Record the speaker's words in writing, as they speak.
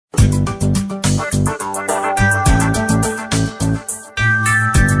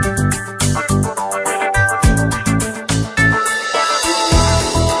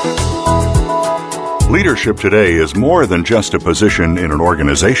leadership today is more than just a position in an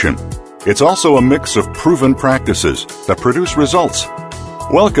organization. It's also a mix of proven practices that produce results.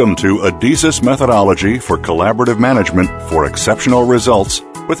 Welcome to Adizes Methodology for Collaborative Management for Exceptional Results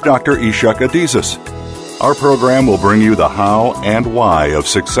with Dr. Ishak Adizes. Our program will bring you the how and why of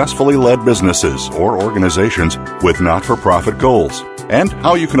successfully led businesses or organizations with not-for-profit goals, and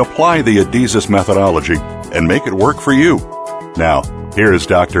how you can apply the Adizes methodology and make it work for you. Now, here is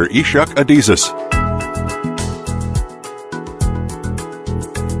Dr. Ishak Adizes.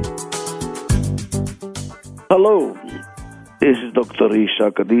 Hello, this is Dr.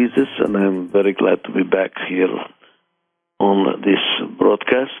 Ishak Adizes, and I'm very glad to be back here on this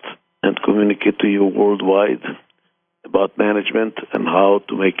broadcast and communicate to you worldwide about management and how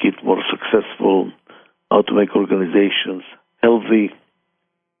to make it more successful, how to make organizations healthy,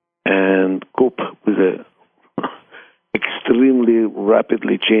 and cope with an extremely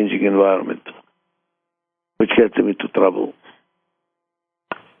rapidly changing environment, which gets them into trouble.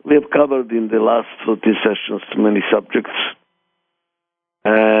 We have covered in the last 30 sessions many subjects,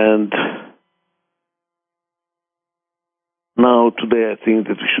 and now today I think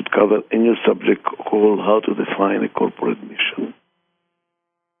that we should cover a new subject called how to define a corporate mission.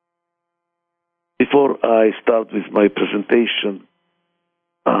 Before I start with my presentation,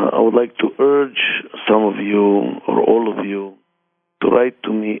 I would like to urge some of you or all of you to write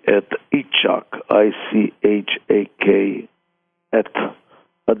to me at Ichak, I-C-H-A-K, at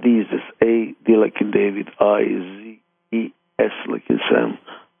Adizes, A-D like in David, I-Z-E-S like in Sam,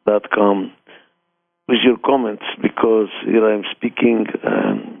 .com, with your comments, because here I am speaking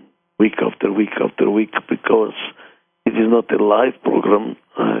week after week after week, because it is not a live program.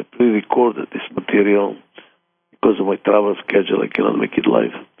 I pre-recorded this material. Because of my travel schedule, I cannot make it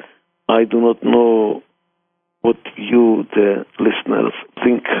live. I do not know what you, the listeners,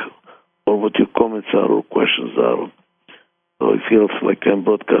 think or what your comments are or questions are. So it feels like I'm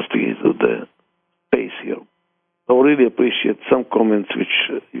broadcasting into the space here. I would really appreciate some comments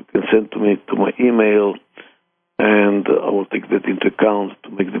which you can send to me to my email, and I will take that into account to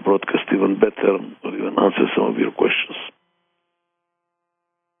make the broadcast even better or even answer some of your questions.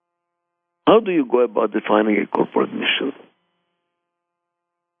 How do you go about defining a corporate mission?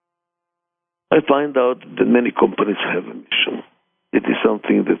 I find out that many companies have a mission. It is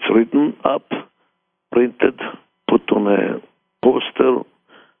something that's written up, printed, put on a poster,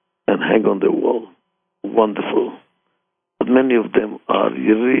 and hang on the wall. Wonderful. But many of them are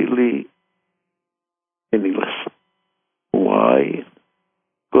really meaningless. Why?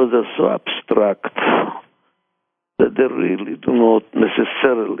 Because they're so abstract that they really do not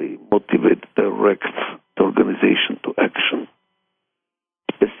necessarily motivate, direct the organization to action,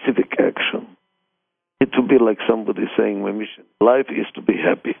 specific action. It would be like somebody saying, my mission in life is to be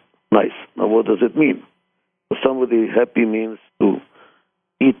happy. Nice. Now what does it mean? For somebody, happy means to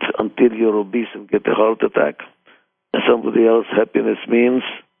eat until you're obese and get a heart attack. And somebody else, happiness means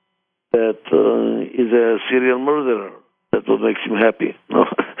that is a serial murderer. That's what makes him happy. No,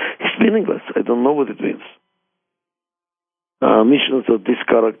 it's meaningless. I don't know what it means. Missions of this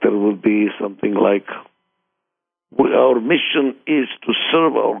character will be something like, our mission is to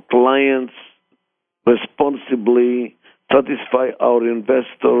serve our clients responsibly, satisfy our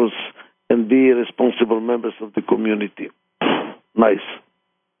investors, and be responsible members of the community. Nice.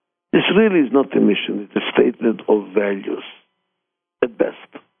 This really is not a mission. It's a statement of values, at best.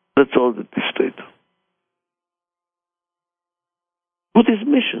 That's all that is stated. What is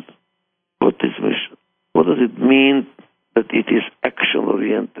mission? What is mission? What does it mean that it is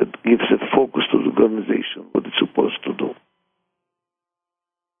action-oriented, gives a focus to the organization, what it's supposed to do?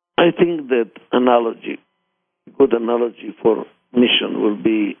 I think that analogy, a good analogy for mission will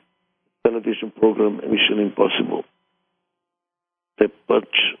be television program Mission Impossible. They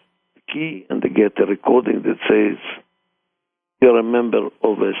punch the key and they get a recording that says, you're a member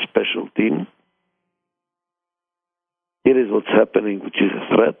of a special team. Here is what's happening, which is a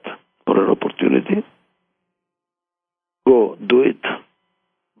threat or an opportunity. Go do it,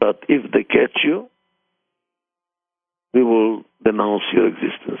 but if they catch you, we will denounce your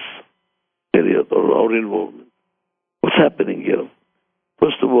existence, period, or our involvement. What's happening here?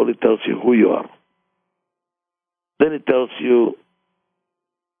 First of all, it tells you who you are. Then it tells you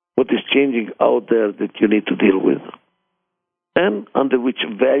what is changing out there that you need to deal with, and under which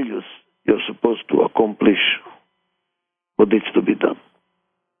values you're supposed to accomplish what needs to be done.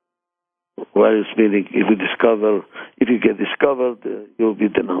 Values meaning if you get discovered, you'll be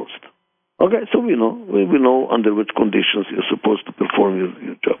denounced. Okay, so we know under which conditions you're supposed to perform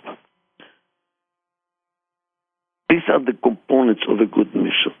your job. These are the components of a good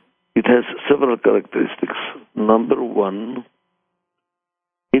mission. It has several characteristics. Number one,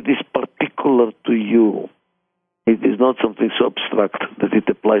 it is particular to you. It is not something so abstract that it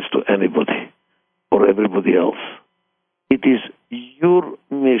applies to anybody or everybody else. It is your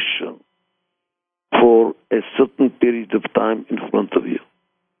mission for a certain period of time in front of you.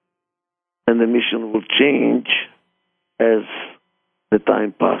 And the mission will change as the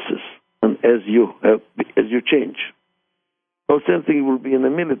time passes and as you change. The same thing will be in the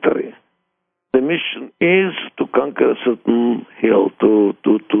military. The mission is to conquer a certain hill, to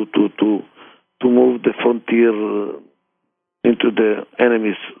move the frontier into the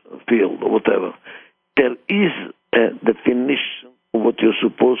enemy's field or whatever. There is a definition of what you're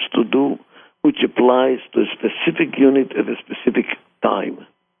supposed to do, which applies to a specific unit at a specific time.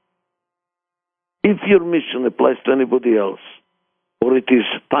 If your mission applies to anybody else, or it is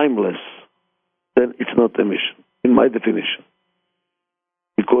timeless, then it's not a mission, in my definition.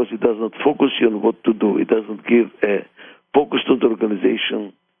 Because it does not focus you on what to do. It doesn't give a focus to the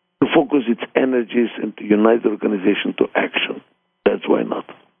organization, to focus its energies and to unite the organization to action. That's why not.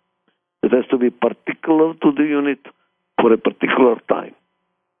 It has to be particular to the unit for a particular time.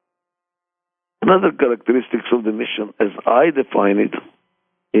 Another characteristic of the mission, as I define it,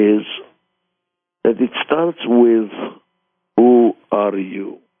 is that it starts with, who are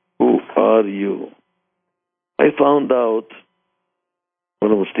you? Who are you? I found out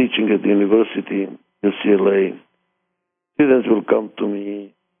when I was teaching at the university, UCLA, students will come to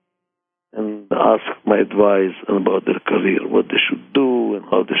me and ask my advice about their career, what they should do and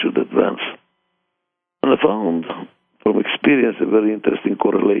how they should advance. And I found from experience a very interesting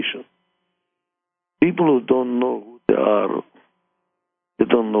correlation. People who don't know who they are, they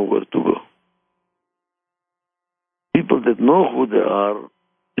don't know where to go. People that know who they are,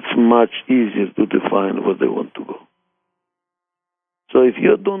 it's much easier to define where they want to go. So if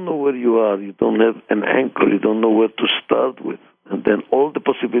you don't know where you are, you don't have an anchor, you don't know where to start with, and then all the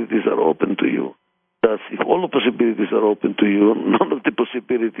possibilities are open to you. Thus, if all the possibilities are open to you, none of the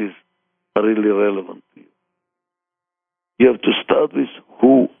possibilities are really relevant to you. You have to start with,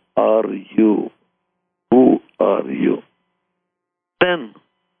 who are you? Who are you? Then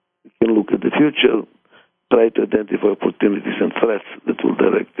you can look at the future, try to identify opportunities and threats that will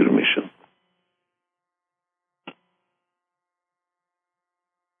direct your mission.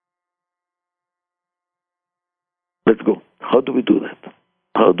 Let's go. How do we do that?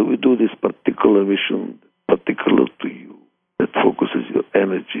 How do we do this particular mission, particular to you, that focuses your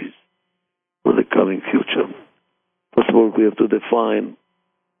energies for the coming future? First of all, we have to define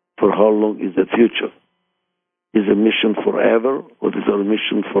for how long is that future. Is a mission forever, or is it a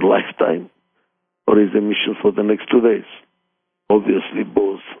mission for lifetime, or is it a mission for the next 2 days? Obviously,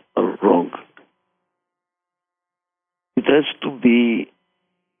 both are wrong. It has to be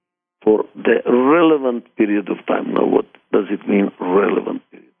for the relevant period of time. Now, what does it mean, relevant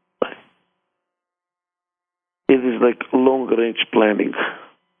period of time? It is like long-range planning.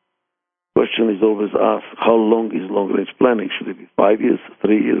 Question is always asked, how long is long-range planning? Should it be 5 years,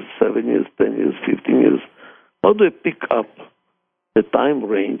 3 years, 7 years, 10 years, 15 years? How do I pick up the time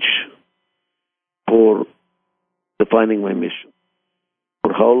range for defining my mission?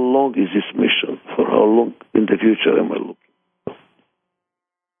 For how long is this mission? For how long in the future am I looking?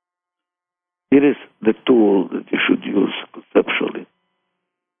 Here is the tool that you should use conceptually.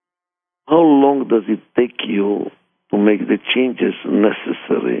 How long does it take you to make the changes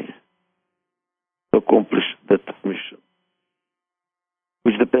necessary to accomplish that mission?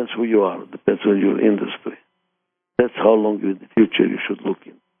 Which depends who you are, depends on your industry. That's how long in the future you should look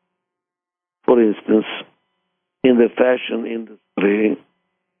in. For instance, in the fashion industry,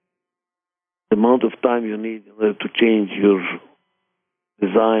 the amount of time you need in order to change your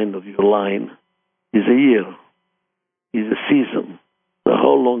design of your line is a year, is a season. So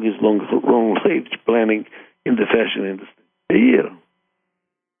how long is long-range planning in the fashion industry? A year.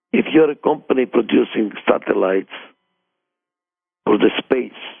 If you're a company producing satellites for the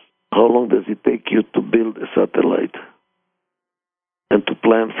space, how long does it take you to build a satellite and to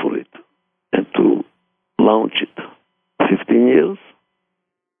plan for it and to launch it? 15 years?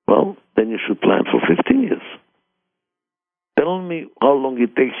 Well, then you should plan for 15 years. Tell me how long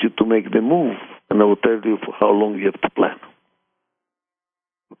it takes you to make the move, and I will tell you for how long you have to plan.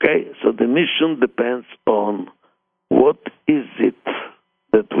 Okay? So the mission depends on what is it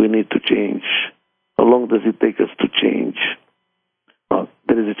that we need to change. How long does it take us to change?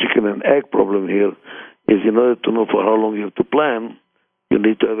 There is a chicken and egg problem here, is in order to know for how long you have to plan, you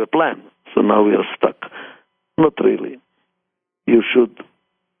need to have a plan. So now we are stuck. Not really. You should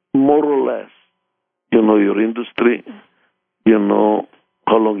more or less, you know your industry, you know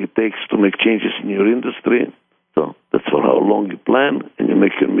how long it takes to make changes in your industry. So that's for how long you plan and you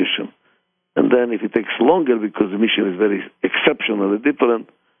make your mission. And then if it takes longer because the mission is very exceptionally different,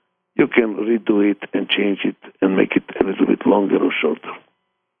 you can redo it and change it and make it a little bit longer or shorter.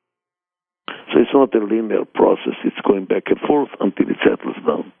 So it's not a linear process. It's going back and forth until it settles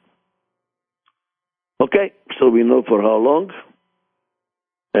down. Okay, so we know for how long,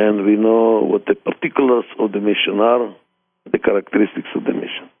 and we know what the particulars of the mission are, the characteristics of the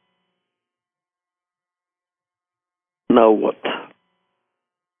mission. Now what?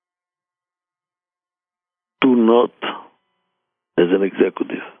 Do not, as an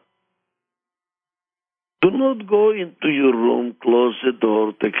executive, do not go into your room, close the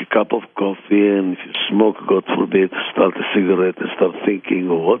door, take a cup of coffee, and if you smoke, God forbid, start a cigarette and start thinking,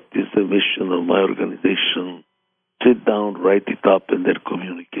 what is the mission of my organization? Sit down, write it up, and then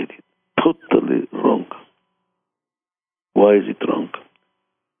communicate it. Totally wrong. Why is it wrong?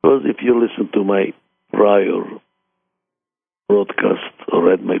 Because if you listen to my prior broadcast or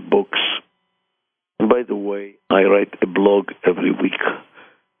read my books, and by the way, I write a blog every week,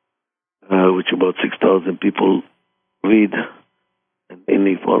 which about 6,000 people read, and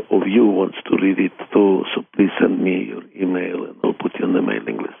any of you wants to read it too, so please send me your email and I'll put you on the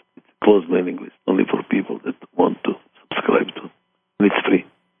mailing list. It's a closed mailing list, only for people that want to subscribe to, and it's free.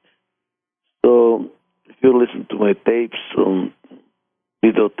 So if you listen to my tapes,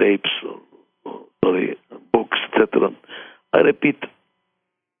 video tapes, books, etc., I repeat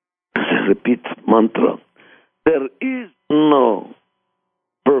mantra. There is no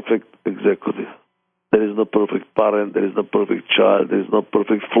perfect executive. There is no perfect parent. There is no perfect child. There is no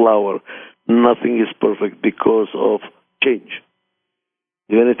perfect flower. Nothing is perfect because of change.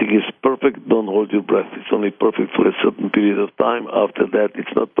 If anything is perfect, don't hold your breath. It's only perfect for a certain period of time. After that,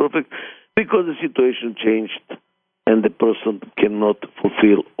 it's not perfect because the situation changed and the person cannot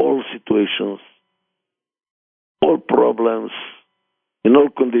fulfill all situations, all problems, in all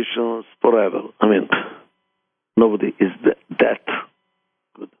conditions, forever. I mean, nobody is that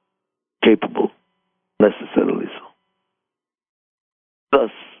good, capable, necessarily so.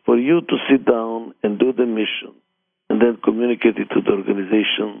 Thus, for you to sit down and do the mission and then communicate it to the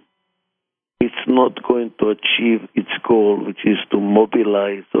organization, it's not going to achieve its goal, which is to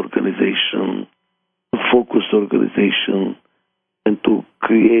mobilize the organization, to focus the organization, and to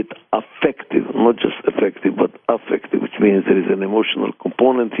create affective, not just effective, but affective, which means there is an emotional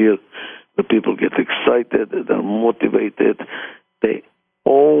component here where people get excited, they're motivated, they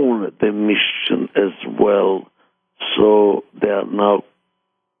own the mission as well, so they are now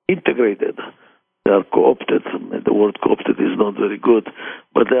integrated. They are co-opted. The word co-opted is not very good,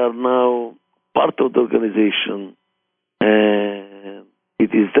 but they are now part of the organization, and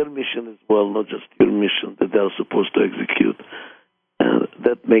it is their mission as well, not just your mission, that they are supposed to execute. And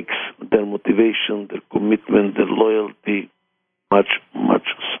that makes their motivation, their commitment, their loyalty much, much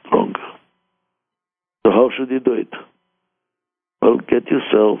stronger. So how should you do it? Well, get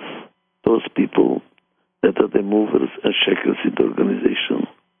yourself those people that are the movers and shakers in the organization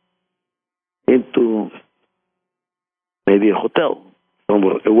into maybe a hotel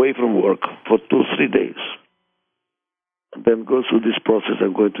somewhere away from work for 2-3 days. And then go through this process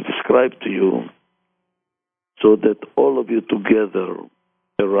I'm going to describe to you so that all of you together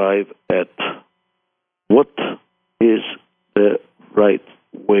arrive at what is the right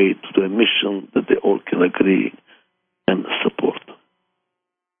way to the mission that they all can agree and support.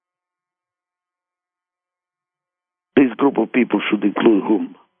 This group of people should include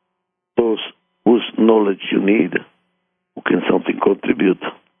whom? Those whose knowledge you need, who can something contribute,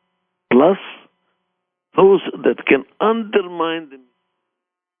 plus those that can undermine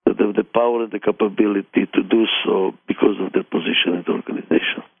the power and the capability to do so because of their position in the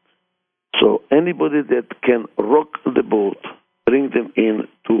organization. So anybody that can rock the boat, bring them in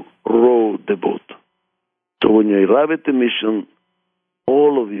to row the boat. So when you arrive at the mission,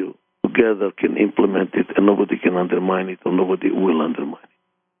 all of you together can implement it and nobody can undermine it or nobody will undermine it.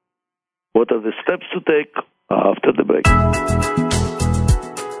 What are the steps to take after the break?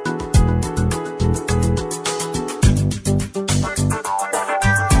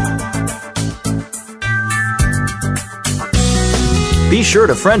 Be sure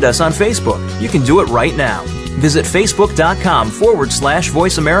to friend us on Facebook. You can do it right now. Visit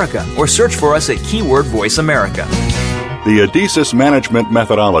facebook.com/Voice America or search for us at keyword Voice America. The Adesis management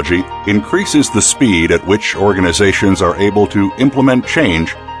methodology increases the speed at which organizations are able to implement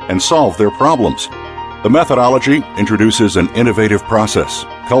change and solve their problems. The methodology introduces an innovative process,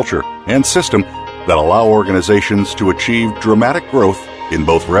 culture, and system that allow organizations to achieve dramatic growth in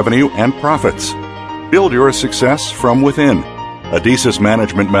both revenue and profits. Build your success from within. Adesis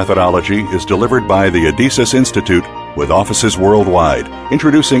Management Methodology is delivered by the Adesis Institute with offices worldwide,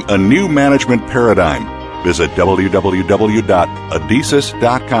 introducing a new management paradigm. Visit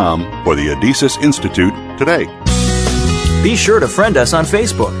www.adesis.com for the Adesis Institute today. Be sure to friend us on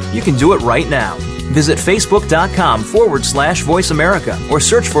Facebook. You can do it right now. Visit facebook.com/Voice America or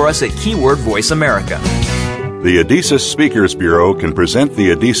search for us at keyword Voice America. The Adesis Speakers Bureau can present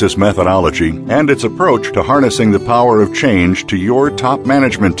the Adesis methodology and its approach to harnessing the power of change to your top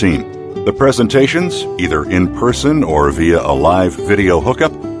management team. The presentations, either in person or via a live video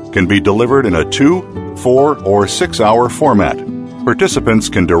hookup, can be delivered in a 2, 4, or 6-hour format. Participants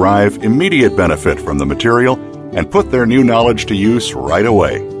can derive immediate benefit from the material and put their new knowledge to use right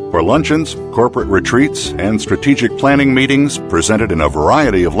away. For luncheons, corporate retreats, and strategic planning meetings presented in a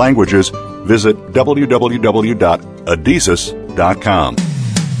variety of languages, visit www.adesis.com.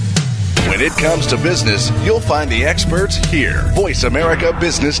 When it comes to business, you'll find the experts here. Voice America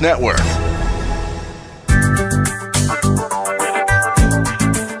Business Network.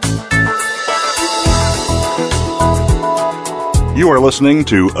 You are listening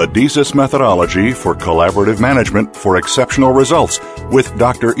to Adesis Methodology for Collaborative Management for Exceptional Results with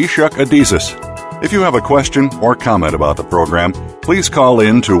Dr. Ishak Adesis. If you have a question or comment about the program, please call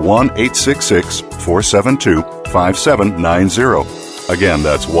in to 1-866-472-5790. Again,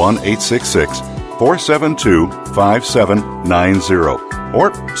 that's 1-866-472-5790.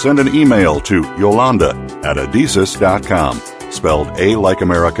 Or send an email to Yolanda@adesis.com, spelled A like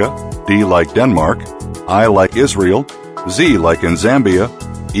America, D like Denmark, I like Israel, Z like in Zambia,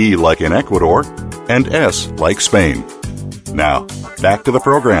 E like in Ecuador, and S like Spain. Now, back to the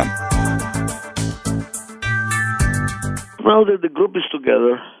program. Now that the group is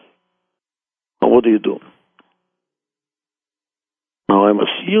together, what do? Now, I'm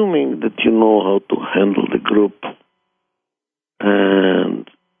assuming that you know how to handle the group and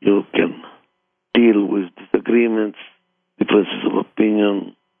you can deal with disagreements, differences of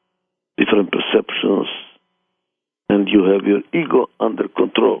opinion, different perceptions, and you have your ego under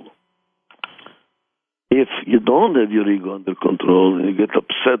control. If you don't have your ego under control and you get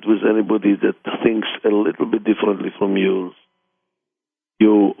upset with anybody that thinks a little bit differently from you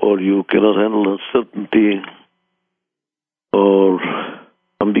cannot handle uncertainty or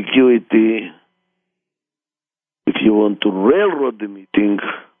ambiguity, if you want to railroad the meeting,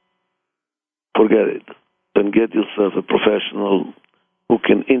 forget it. Then get yourself a professional who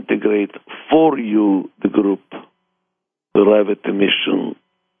can integrate for you the group, arrive at a mission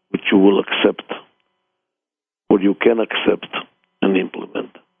which you will accept, or you can accept and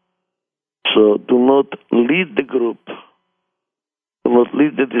implement. So do not lead the group, do not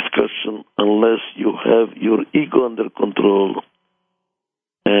lead the discussion unless you have your ego under control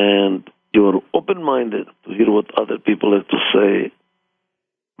and you are open-minded to hear what other people have to say,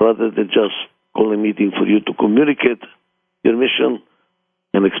 rather than just call a meeting for you to communicate your mission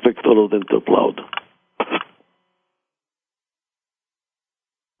and expect all of them to applaud.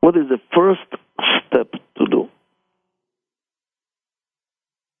 What is the first step to do?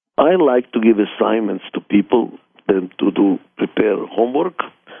 I like to give assignments to people, them to prepare homework,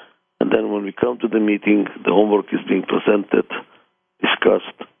 and then when we come to the meeting, the homework is being presented,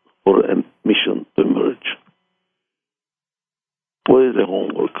 discussed for a mission to emerge. What is the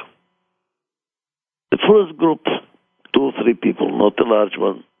homework? The first group, 2 or 3 people, not a large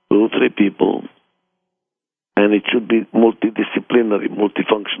one, 2 or 3 people, and it should be multidisciplinary,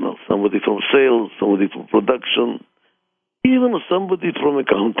 multifunctional. Somebody from sales, somebody from production, even somebody from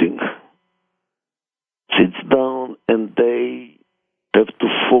accounting sits down and they have to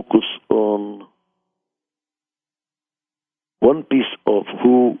focus on one piece of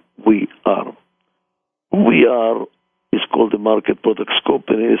who we are. Who we are is called the market product scope,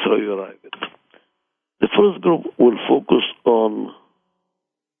 and it is how you arrive at it. The first group will focus on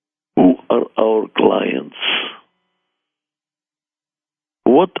who are our clients,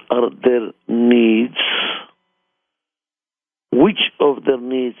 what are their needs, which of their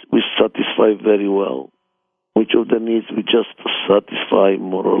needs we satisfy very well, which of their needs we just satisfy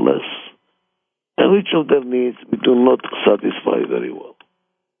more or less, and which of their needs we do not satisfy very well.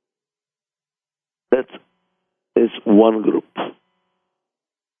 That is one group.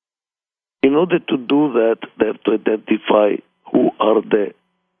 In order to do that, they have to identify who are the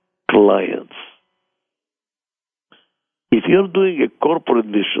clients. If you're doing a corporate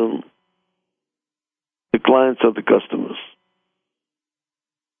mission, the clients are the customers.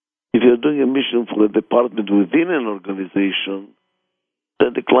 If you're doing a mission for a department within an organization,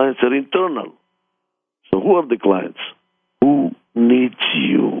 then the clients are internal. So who are the clients? Who needs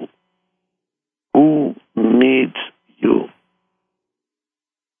you? Who needs you?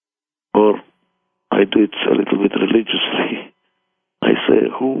 I do it a little bit religiously. I say,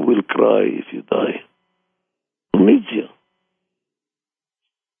 who will cry if you die? Who needs you?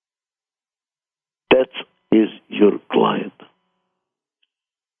 That is your client.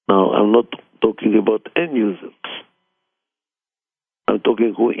 Now, I'm not talking about end users. I'm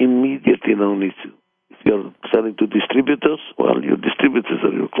talking who immediately now needs you. If you're selling to distributors, well, your distributors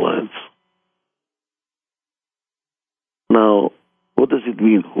are your clients. Now, what does it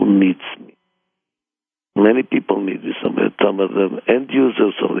mean, who needs me? Many people need me. Some of them end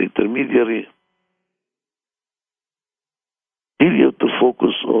users or intermediary. Here you have to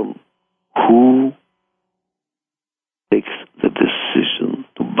focus on who takes the decision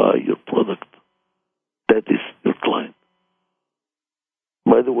to buy your product. That is your client.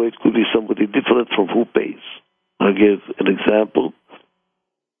 By the way, it could be somebody different from who pays. I'll give an example.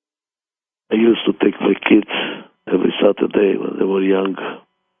 I used to take my kids every Saturday when they were young,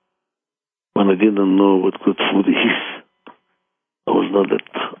 when I didn't know what good food is. I was not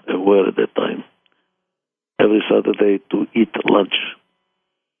that aware at that time. Every Saturday to eat lunch.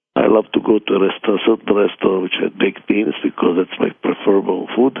 I love to go to a certain restaurant which had baked beans because that's my preferable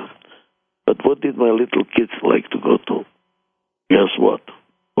food. But what did my little kids like to go to? Guess what?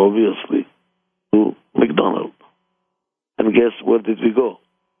 Obviously, to McDonald's. And guess where did we go?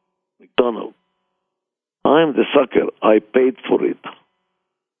 McDonald's. I'm the sucker. I paid for it.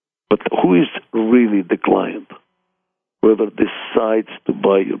 But who is really the client? Whoever decides to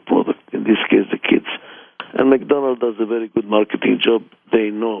buy your product, in this case, the kids. And McDonald's does a very good marketing job. They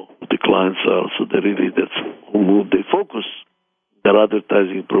know who the clients are, so that's who they focus their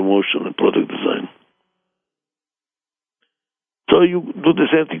advertising, promotion, and product design. So you do the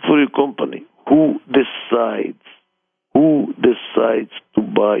same thing for your company. Who decides to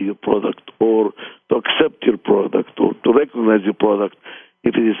buy your product or to accept your product or to recognize your product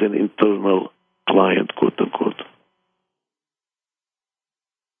if it is an internal client, quote unquote?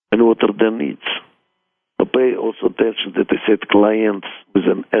 And what are their needs? I pay also attention that I said clients with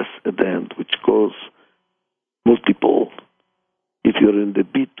an S at the end, which goes multiple. If you're in the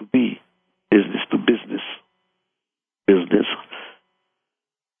B2B, business to business,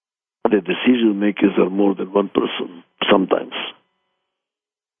 the decision makers are more than one person sometimes.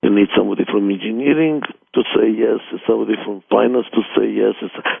 You need somebody from engineering to say yes, somebody from finance to say yes,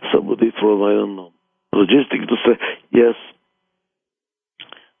 somebody from, I don't know, logistics to say yes.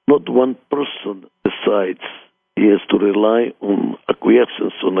 Not one person decides. He has to rely on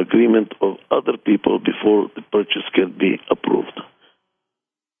acquiescence, on agreement of other people before the purchase can be approved.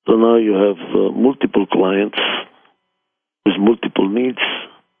 So now you have multiple clients with multiple needs,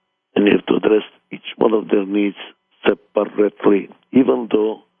 and you have to address each one of their needs separately, even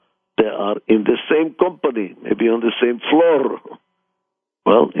though they are in the same company, maybe on the same floor.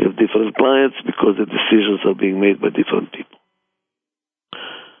 Well, you have different clients because the decisions are being made by different people.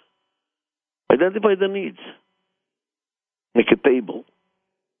 Identify the needs. Make a table.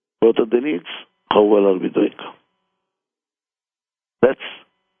 What are the needs? How well are we doing? That's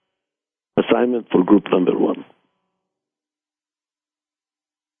assignment for group number one.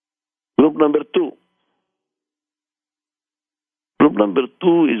 Group number two. Group number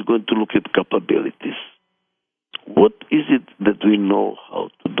two is going to look at capabilities. What is it that we know how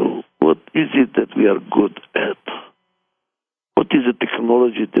to do? What is it that we are good at? What is the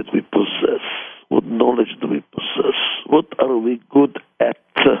technology that we possess? What knowledge do we possess? What are we good at?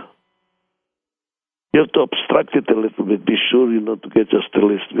 You have to abstract it a little bit. Be sure to get just a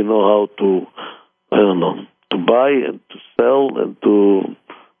list. We know how to, to buy and to sell and to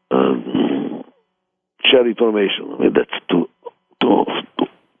share information. I mean, that's too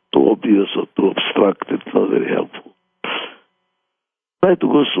obvious or too abstract. It's not very helpful. Try to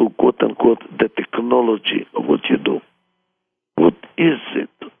go through, quote unquote, the technology of what you do. What is it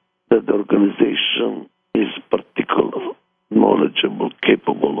that the organization is particularly knowledgeable,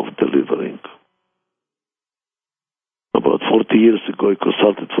 capable of delivering? About 40 years ago, I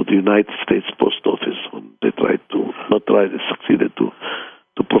consulted for the United States Post Office when they succeeded to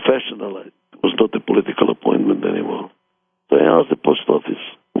professionalize. It was not a political appointment anymore. So I asked the Post Office,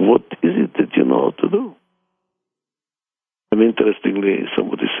 what is it that you know how to do? And interestingly,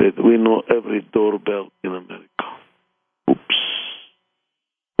 somebody said, we know every doorbell in America. Oops.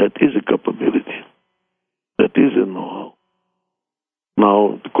 That is a capability. That is a know-how.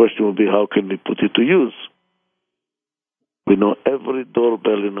 Now, the question will be, how can we put it to use? We know every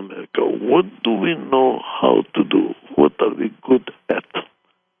doorbell in America. What do we know how to do? What are we good at?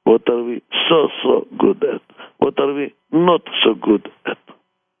 What are we so good at? What are we not so good at?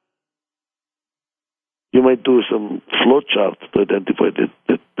 You might do some flow charts to identify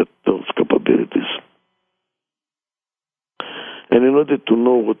those capabilities. And in order to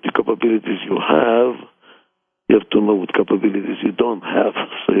know what the capabilities you have to know what capabilities you don't have.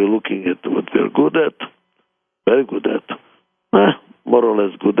 So you're looking at what we're good at, very good at, more or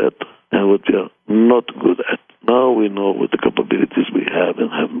less good at, and what we are not good at. Now we know what the capabilities we have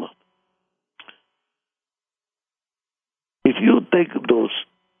and have not. If you take those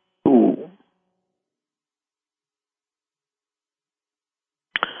two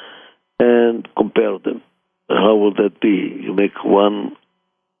and compare them, how will that be? You make one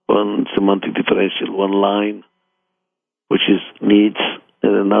semantic differential, one line, which is needs,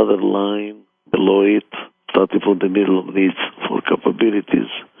 and another line below it, starting from the middle of needs for capabilities.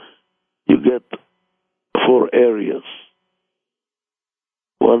 You get 4 areas.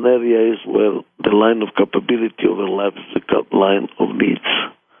 One area is where the line of capability overlaps the line of needs.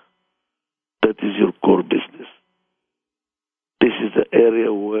 That is your core business. This is the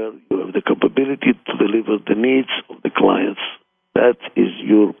area where you have the capability to deliver the needs of the clients. That is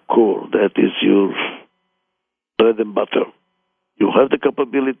your core. That is your bread and butter. You have the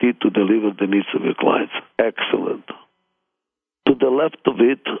capability to deliver the needs of your clients. Excellent. To the left of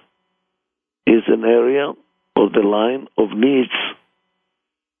it is an area or the line of needs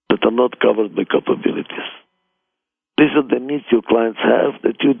that are not covered by capabilities. These are the needs your clients have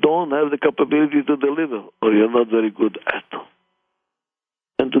that you don't have the capability to deliver or you're not very good at.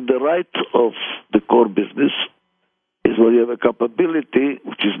 And to the right of the core business is where you have a capability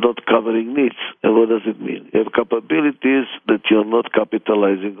which is not covering needs. And what does it mean? You have capabilities that you're not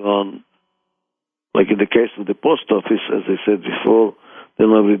capitalizing on. Like in the case of the post office, as I said before, they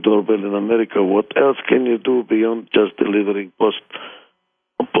don't have a doorbell in America. What else can you do beyond just delivering post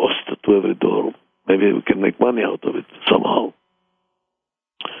to every door? Maybe we can make money out of it somehow.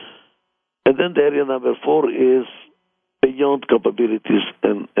 And then the area number 4 is beyond capabilities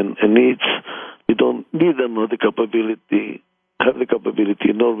and needs. You don't neither know the capability, have the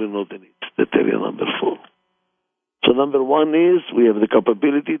capability, nor we know the needs. That area number 4. So number 1 is we have the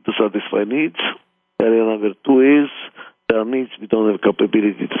capability to satisfy needs. Area number 2 is there are needs we don't have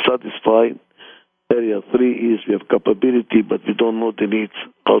capability to satisfy. Area 3 is we have capability, but we don't know the needs,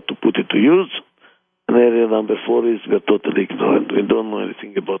 how to put it to use. And area number 4 is we are totally ignorant. We don't know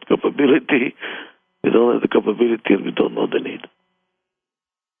anything about capability. We don't have the capability and we don't know the need.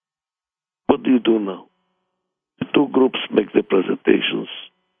 What do you do now? The 2 groups make the presentations.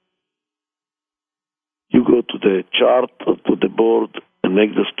 You go to the chart or to the board and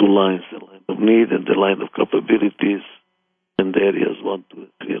make those 2 lines, the line of need and the line of capabilities, and the areas 1, 2,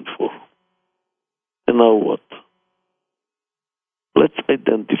 3, and 4. And now what? Let's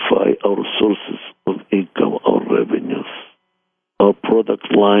identify our sources of income, our revenues, our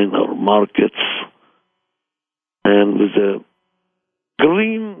product line, our markets, and with a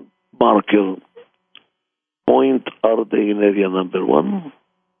green marker, point are they in area number 1,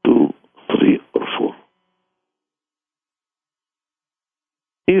 2, 3, or 4.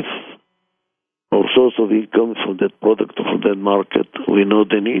 If our source of income from that product or from that market, we know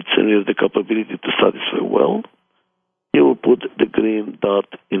the needs and we have the capability to satisfy well, you will put the green dot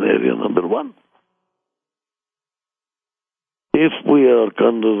in area number 1. If we are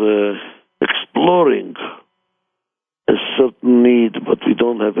kind of exploring a certain need, but we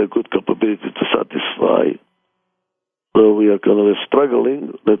don't have a good capability to satisfy, so we are kind of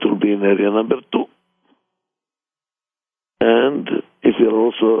struggling, that will be in area number 2. And if we are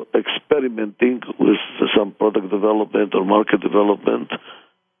also experimenting with some product development or market development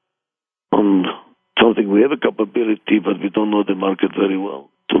on something we have a capability, but we don't know the market very well,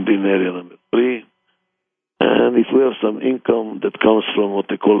 it will be in area number 3. And if we have some income that comes from what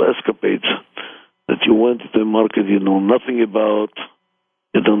they call escapades, that you went to the market you know nothing about,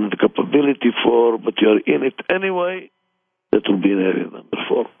 you don't have the capability for, but you are in it anyway, that will be in area number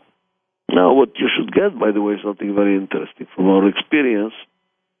 4. Now, what you should get, by the way, is something very interesting from our experience.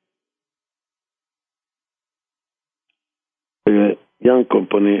 A young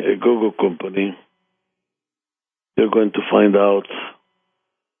company, a go-go company, you're going to find out,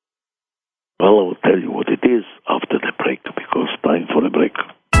 well, I will tell you what it is after the break, because time for a break.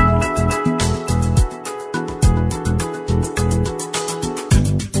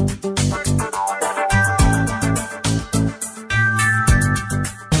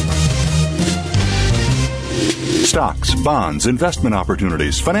 Stocks, bonds, investment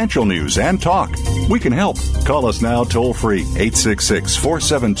opportunities, financial news, and talk. We can help. Call us now toll free,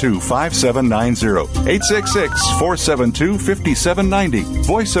 866-472-5790. 866-472-5790.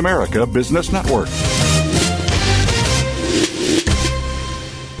 Voice America Business Network.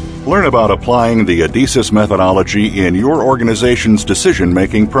 Learn about applying the Adizes methodology in your organization's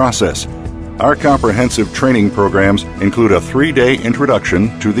decision-making process. Our comprehensive training programs include a 3-day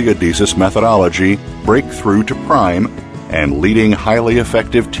introduction to the Adizes methodology, Breakthrough to Prime, and Leading Highly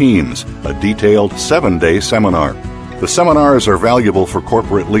Effective Teams, a detailed 7-day seminar. The seminars are valuable for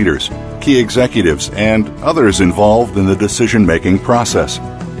corporate leaders, key executives, and others involved in the decision-making process.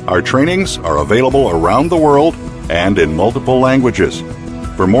 Our trainings are available around the world and in multiple languages.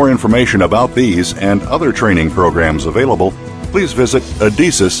 For more information about these and other training programs available, please visit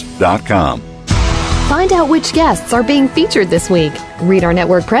Adizes.com. Find out which guests are being featured this week. Read our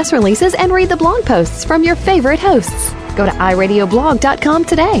network press releases and read the blog posts from your favorite hosts. Go to iradioblog.com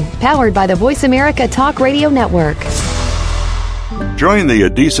today, powered by the Voice America Talk Radio Network. Join the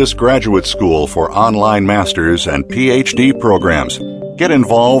Adizes Graduate School for online masters and PhD programs. Get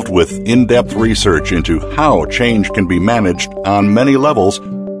involved with in-depth research into how change can be managed on many levels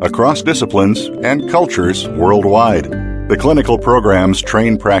across disciplines and cultures worldwide. The clinical programs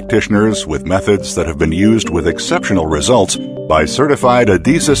train practitioners with methods that have been used with exceptional results by certified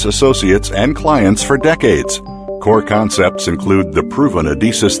Adizes associates and clients for decades. Core concepts include the proven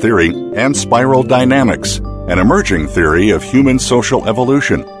Adizes theory and spiral dynamics, an emerging theory of human social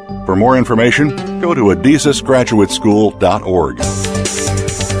evolution. For more information, go to adizesgraduateschool.org.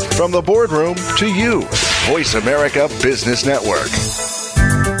 From the boardroom to you, Voice America Business Network.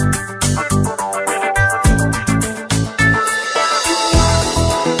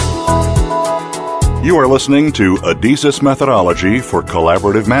 You are listening to Adizes Methodology for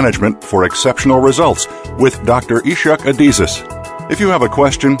Collaborative Management for Exceptional Results with Dr. Ishak Adizes. If you have a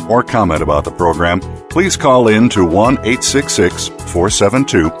question or comment about the program, please call in to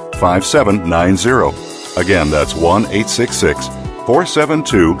 1-866-472-5790. Again, that's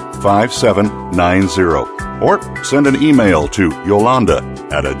 1-866-472-5790. Or send an email to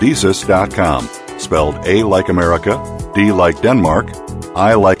Yolanda@Adizes.com, spelled A like America, D like Denmark,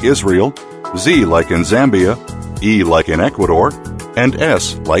 I like Israel, Z like in Zambia, E like in Ecuador, and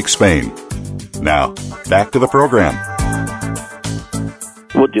S like Spain. Now, back to the program.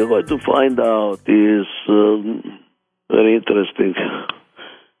 What you're going to find out is very interesting.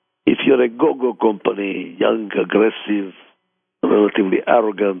 If you're a go-go company, young, aggressive, relatively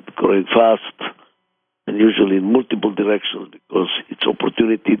arrogant, growing fast, and usually in multiple directions because it's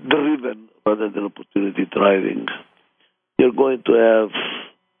opportunity-driven rather than opportunity-driving, you're going to have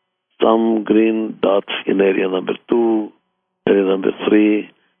some green dots in area number 2, area number 3,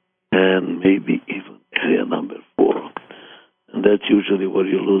 and maybe even area number 4. And that's usually where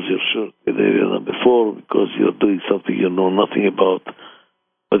you lose your shirt, in area number 4, because you're doing something you know nothing about,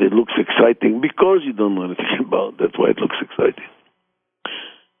 but it looks exciting because you don't know anything about. That's why it looks exciting.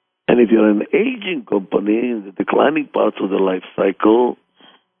 And if you're an aging company in the declining parts of the life cycle,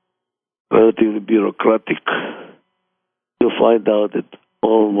 relatively bureaucratic, you'll find out that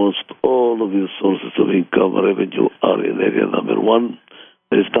almost all of your sources of income revenue are in area number 1.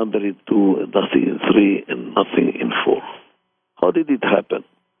 There is number in 2, and nothing in 3, and nothing in 4. How did it happen?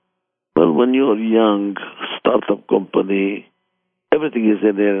 Well, when you're a young startup company, everything is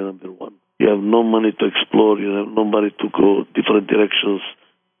in area number 1. You have no money to explore. You have no money to go different directions.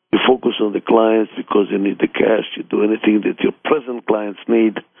 You focus on the clients because you need the cash. You do anything that your present clients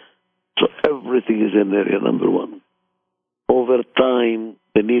need. So everything is in area number 1. Over time,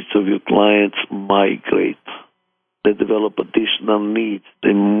 the needs of your clients migrate. They develop additional needs.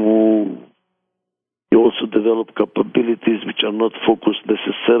 They move. You also develop capabilities which are not focused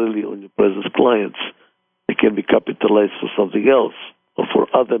necessarily on your present clients. They can be capitalized for something else or for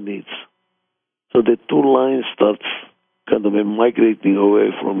other needs. So the two lines start kind of migrating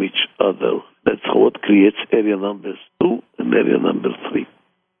away from each other. That's what creates area numbers 2 and area number 3.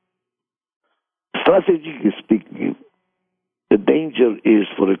 Strategically speaking, the danger is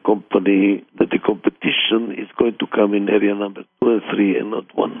for a company that the competition is going to come in area number 2 and 3 and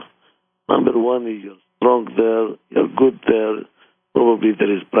not 1. Number 1 is you're strong there, you're good there. Probably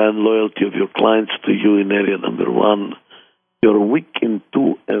there is brand loyalty of your clients to you in area number 1. You're weak in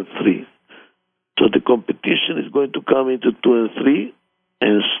 2 and 3. So the competition is going to come into 2 and 3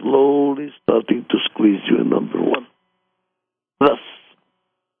 and slowly starting to squeeze you in number 1. Thus,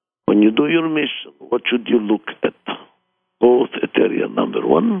 when you do your mission, what should you look at? Both at area number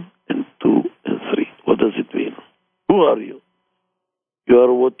 1 and 2 and 3. What does it mean? Who are you? You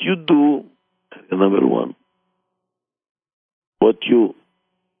are what you do, area number 1. What you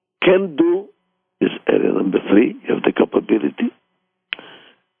can do is area number 3. You have the capability.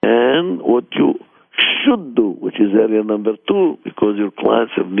 And what you should do, which is area number 2, because your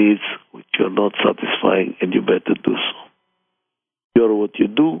clients have needs which you're not satisfying, and you better do so. You are what you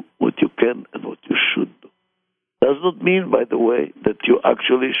do, what you can, and what you should do. Does not mean, by the way, that you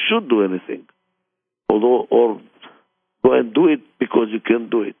actually should do anything, although or go and do it because you can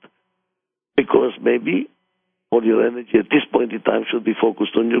do it. Because maybe all your energy at this point in time should be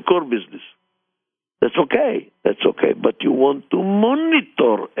focused on your core business. That's okay. That's okay. But you want to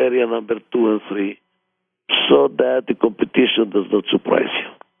monitor area number 2 and 3 so that the competition does not surprise you.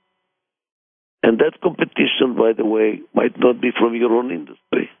 And that competition, by the way, might not be from your own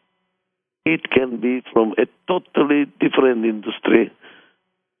industry. It can be from a totally different industry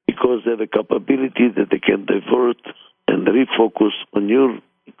because they have a capability that they can divert and refocus on your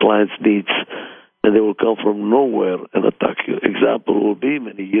client's needs, and they will come from nowhere and attack you. Example will be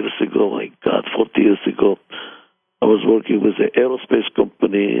many years ago, my God, 40 years ago, I was working with an aerospace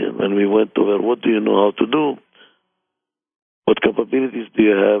company, and when we went over, what do you know how to do? What capabilities do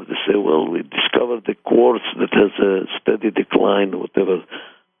you have? They say, well, we discovered the quartz that has a steady decline, whatever,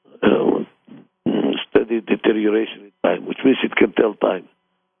 steady deterioration in time, which means it can tell time.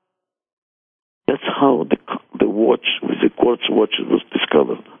 That's how the watch with the quartz watch was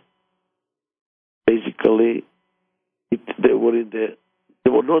discovered. Basically, they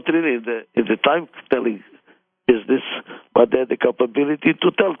were not really in the time telling business, but they had the capability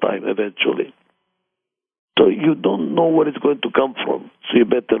to tell time eventually. So you don't know where it's going to come from. So you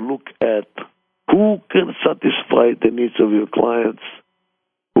better look at who can satisfy the needs of your clients,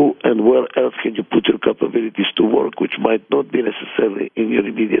 who and where else can you put your capabilities to work, which might not be necessarily in your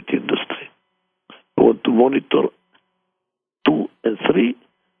immediate industry. You want to monitor 2 and 3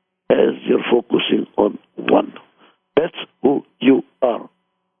 as you're focusing on 1. That's who you are.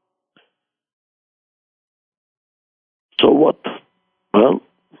 So what? Well,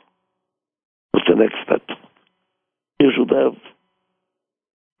 what's the next step? You should have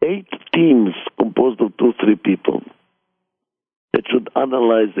 8 teams composed of 2-3 people that should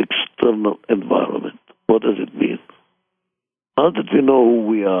analyze the external environment. What does it mean? Now that we know who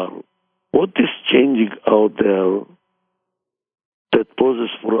we are, what is changing out there that poses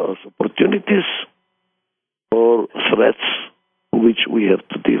for us opportunities or threats which we have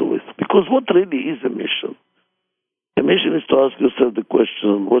to deal with? Because what really is a mission? A mission is to ask yourself the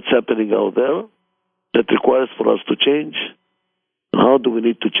question, what's happening out there that requires for us to change? How do we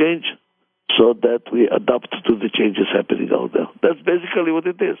need to change so that we adapt to the changes happening out there? That's basically what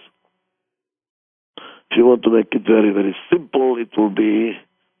it is. If you want to make it very, very simple, it will be,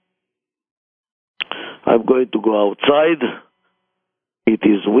 I'm going to go outside. It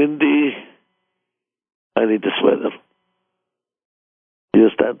is windy. I need this weather. You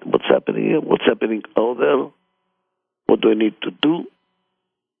understand what's happening here? What's happening out there? What do I need to do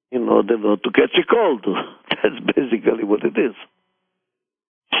in order not to catch a cold? That's basically what it is.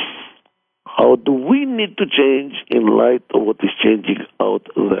 How do we need to change in light of what is changing out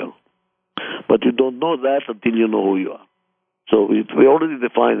there? But you don't know that until you know who you are. So we already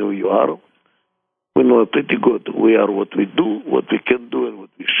defined who you are. We know pretty good we are what we do, what we can do, and what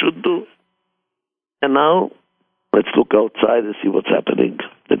we should do. And now, let's look outside and see what's happening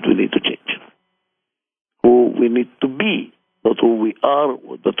that we need to change. Who we need to be, not who we are,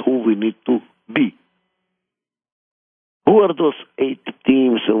 but who we need to be. Who are those 8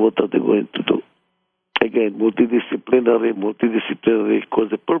 teams and what are they going to do? Again, multidisciplinary, because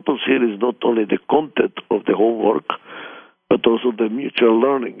the purpose here is not only the content of the homework, but also the mutual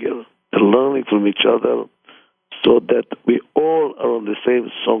learning here, the learning from each other so that we all are on the same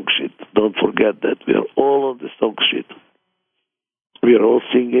song sheet. Don't forget that. We are all on the song sheet. We are all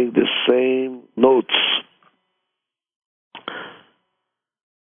singing the same notes.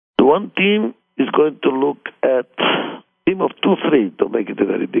 The one team is going to look at team of 2-3 to make it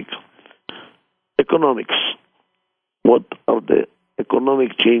very big. Economics. What are the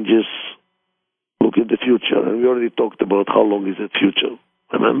economic changes look in the future? And we already talked about how long is that future.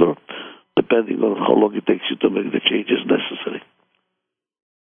 Remember? Depending on how long it takes you to make the changes necessary.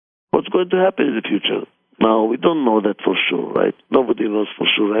 What's going to happen in the future? Now, we don't know that for sure, right? Nobody knows for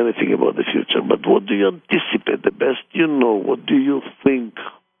sure anything about the future. But what do you anticipate? The best you know. What do you think?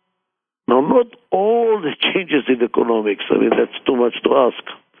 Now, not all the changes in economics. I mean, that's too much to ask.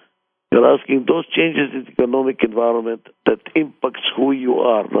 You're asking those changes in the economic environment that impacts who you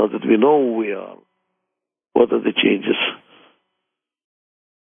are. Now that we know who we are, what are the changes?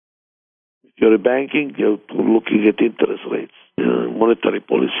 If you're in banking, you're looking at interest rates, monetary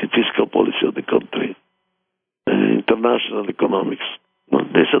policy, fiscal policy of the country, international economics. Well,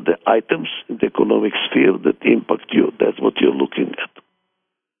 these are the items in the economic sphere that impact you. That's what you're looking at.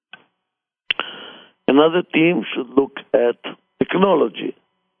 Another team should look at technology.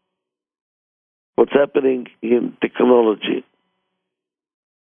 What's happening in technology?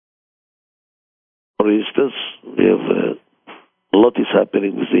 For instance, we have a lot is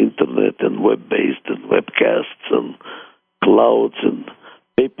happening with the internet and web-based and webcasts and clouds and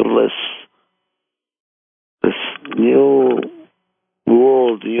paperless. This new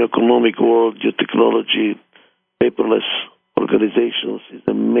world, new economic world, new technology, paperless organizations is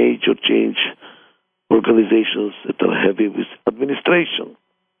a major change. Organizations that are heavy with administration.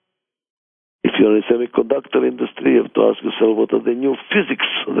 If you're in the semiconductor industry, you have to ask yourself what are the new physics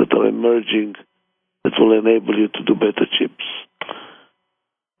that are emerging that will enable you to do better chips,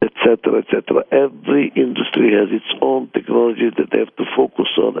 etc., etc. Every industry has its own technology that they have to focus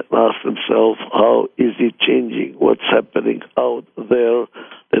on and ask themselves, how is it changing? What's happening out there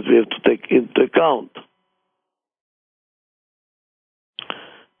that we have to take into account?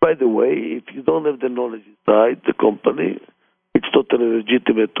 By the way, if you don't have the knowledge inside the company, it's totally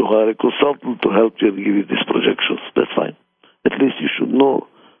legitimate to hire a consultant to help you and give you these projections. That's fine. At least you should know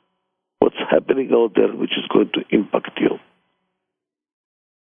what's happening out there, which is going to impact you.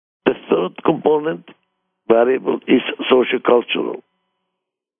 The third component variable is socio-cultural.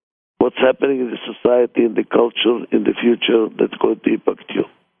 What's happening in the society, in the culture, in the future that's going to impact you.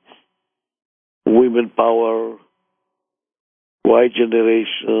 Women power, Y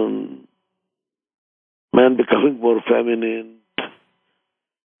generation, men becoming more feminine.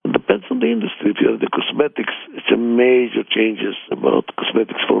 It depends on the industry. If you're in the cosmetics, it's a major changes about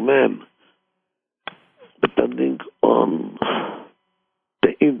cosmetics for men. Depending on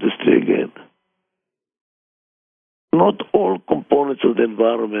the industry again. Not all components of the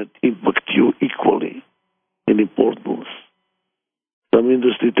environment impact you equally in importance. Some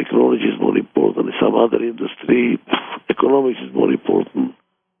industry technology is more important. Some other industry economics is more important.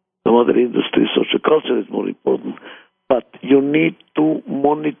 Some other industry social culture is more important. But you need to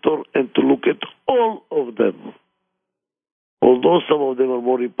monitor and to look at all of them. Although some of them are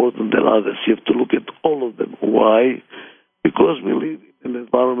more important than others, you have to look at all of them. Why? Because we live in an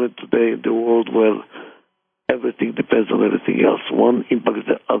environment today in the world where everything depends on everything else. One impacts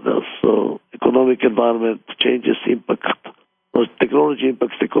the other. So economic environment changes impact. Technology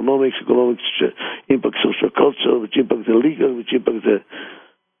impacts economics impacts social culture, which impacts the legal, which impacts the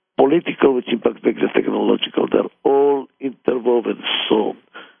political, which impacts the technological. They're all interwoven. So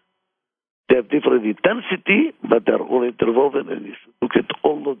they have different intensity, but they're all interwoven, and you should look at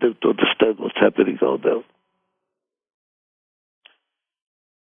all of them to understand what's happening out there.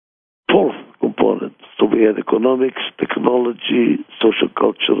 Fourth component. So we had economics, technology, social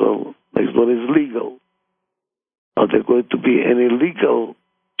cultural. Next one is legal. Are there going to be any legal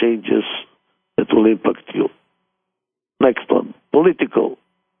changes that will impact you? Next one, political.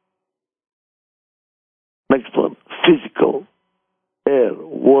 Next one, physical, air,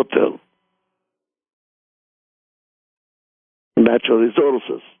 water, natural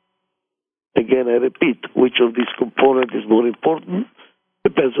resources. Again, I repeat, which of these components is more important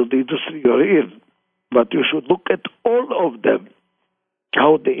depends on the industry you're in. But you should look at all of them,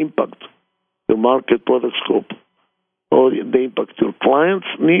 how they impact your market product scope, how they impact your clients'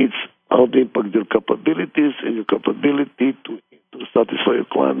 needs, how they impact your capabilities and your capability to satisfy your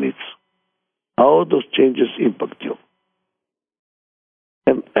client needs. How those changes impact you.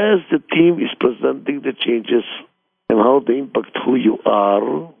 And as the team is presenting the changes and how they impact who you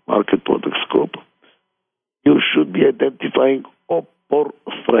are, market product scope, you should be identifying or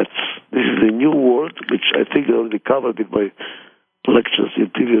threats. This is a new word, which I think I already covered in my lectures in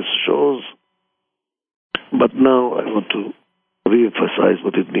previous shows, but now I want to re-emphasize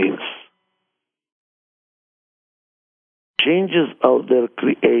what it means. Changes out there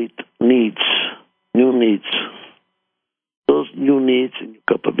create needs, new needs. Those new needs and new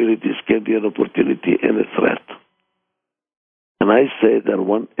capabilities can be an opportunity and a threat. And I say they're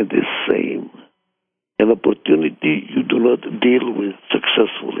one and the same. An opportunity you do not deal with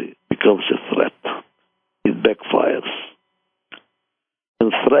successfully becomes a threat. It backfires.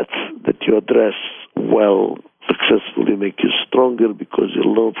 And threats that you address well, successfully, make you stronger because you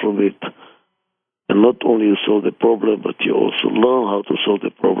learn from it. And not only you solve the problem, but you also learn how to solve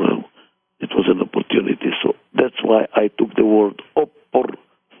the problem. It was an opportunity. So that's why I took the word or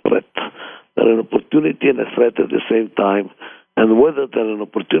threat. They're an opportunity and a threat at the same time. And whether they're an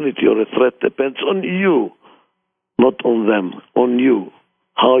opportunity or a threat depends on you, not on them, on you.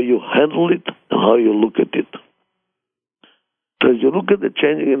 How you handle it and how you look at it. So as you look at the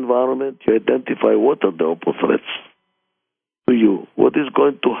changing environment, you identify what are the open threats to you. What is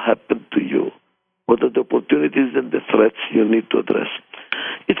going to happen to you? What are the opportunities and the threats you need to address?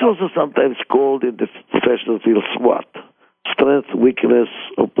 It's also sometimes called in the professional field SWOT. Strength, weakness,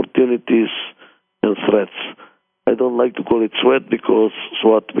 opportunities, and threats. I don't like to call it SWOT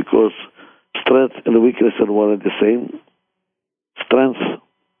because Strength and weakness are one and the same. Strength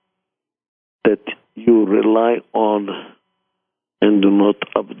that you rely on and do not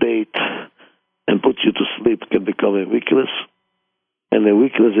update and put you to sleep can become a weakness, and a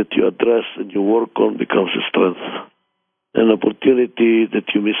weakness that you address and you work on becomes a strength. An opportunity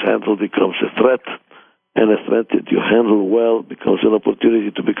that you mishandle becomes a threat, and a threat that you handle well becomes an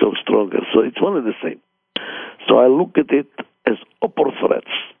opportunity to become stronger. So it's one and the same. So I look at it as upper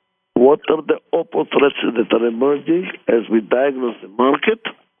threats. What are the upper threats that are emerging as we diagnose the market?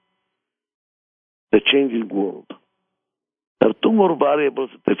 The changing world. There are two more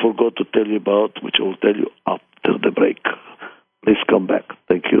variables that I forgot to tell you about, which I will tell you after the break. Please come back.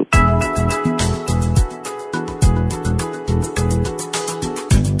 Thank you.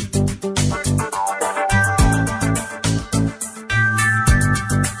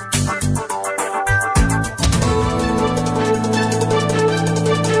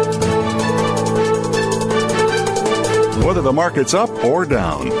 Whether the market's up or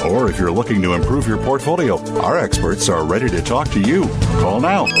down, or if you're looking to improve your portfolio, our experts are ready to talk to you. Call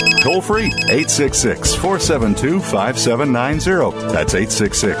now. Toll free, 866-472-5790. That's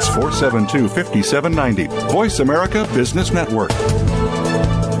 866-472-5790. Voice America Business Network.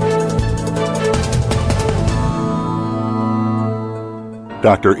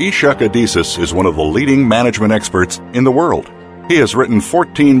 Dr. Ishak Adizes is one of the leading management experts in the world. He has written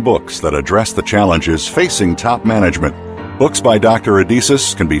 14 books that address the challenges facing top management. Books by Dr.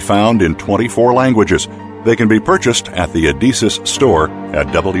 Adizes can be found in 24 languages. They can be purchased at the Adizes store at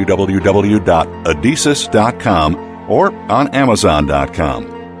www.adizes.com or on Amazon.com.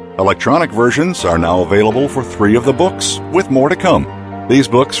 Electronic versions are now available for 3 of the books, with more to come. These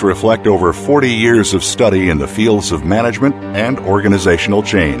books reflect over 40 years of study in the fields of management and organizational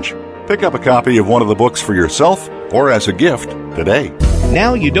change. Pick up a copy of one of the books for yourself or as a gift today.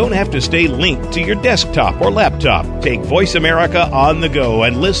 Now you don't have to stay linked to your desktop or laptop. Take Voice America on the go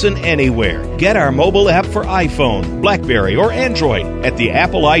and listen anywhere. Get our mobile app for iPhone, BlackBerry, or Android at the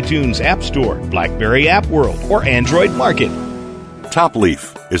Apple iTunes App Store, BlackBerry App World, or Android Market.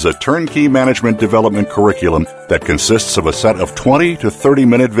 TopLeaf is a turnkey management development curriculum that consists of a set of 20 to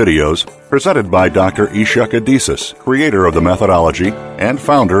 30-minute videos presented by Dr. Ishak Adizes, creator of the methodology and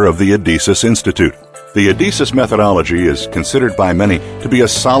founder of the Adizes Institute. The Adizes methodology is considered by many to be a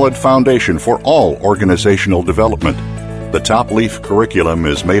solid foundation for all organizational development. The TopLeaf curriculum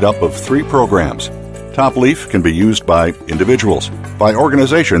is made up of 3 programs. TopLeaf can be used by individuals, by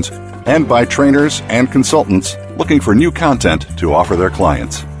organizations, and by trainers and consultants looking for new content to offer their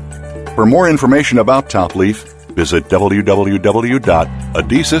clients. For more information about TopLeaf, visit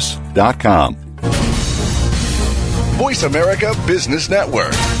www.adizes.com. Voice America Business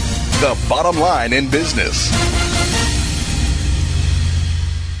Network. The bottom line in business.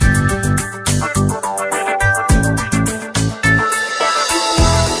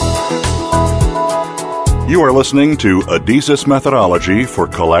 You are listening to Adizes Methodology for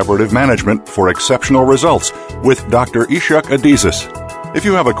Collaborative Management for Exceptional Results with Dr. Ishak Adizes. If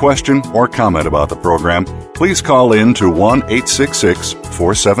you have a question or comment about the program, please call in to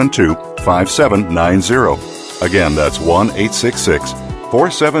 1-866-472-5790. Again, that's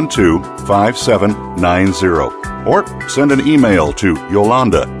 1-866-472-5790. Or send an email to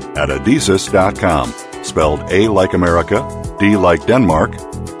Yolanda@adizes.com, spelled A like America, D like Denmark,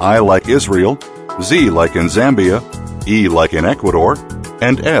 I like Israel, Z like in Zambia, E like in Ecuador,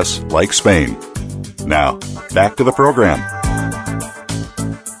 and S like Spain. Now, back to the program.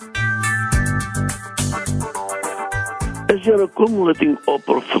 As you're accumulating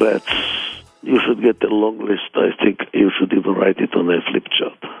upper threats, you should get a long list. I think you should even write it on a flip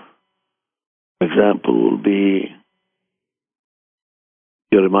chart. Example will be,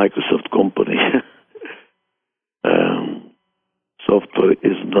 you're a Microsoft company. Software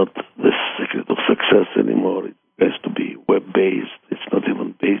is not the secret of success anymore. It has to be web-based. It's not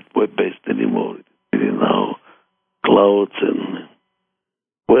even web-based anymore. It's really now clouds. And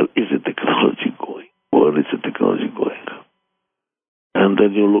where is the technology going? Where is the technology going? And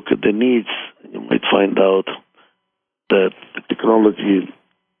then you look at the needs, and you might find out that the technology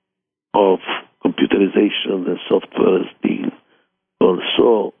of computerization and software has been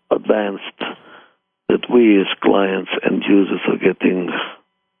so advanced that we as clients and users are getting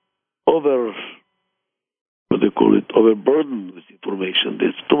overburdened with information.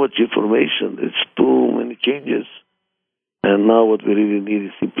 There's too much information. There's too many changes. And now what we really need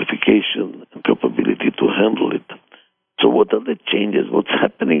is simplification and capability to handle it. So what are the changes? What's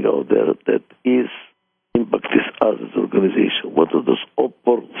happening out there that is impacting us as an organization? What are those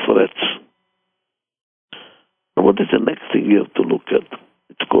upper threats? And what is the next thing you have to look at?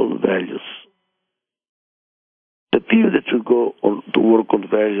 It's called values. go on to work on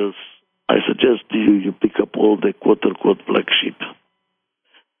values, I suggest to you, you pick up all the quote-unquote black sheep.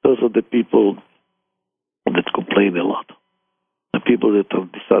 Those are the people that complain a lot. The people that are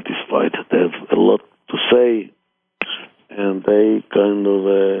dissatisfied. They have a lot to say, and they kind of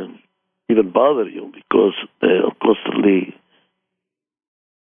even bother you because they are constantly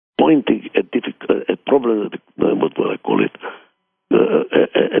pointing at problems, what I call it,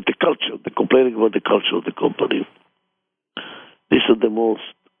 at the culture. They're complaining about the culture of the company. These are the most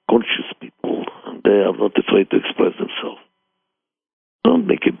conscious people, and they are not afraid to express themselves. Don't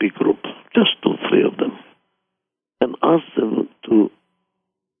make a big group, just 2, 3 of them, and ask them to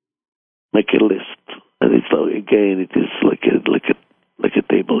make a list. And it's again, it is like a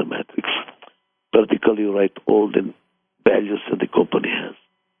table, a matrix. Vertically, you write all the values that the company has,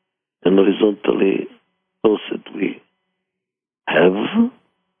 and horizontally, those that we have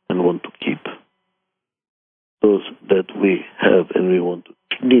and want to keep, those that we have and we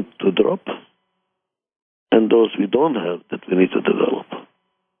need to drop, and those we don't have that we need to develop.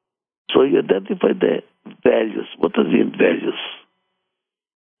 So you identify the values. What are the values?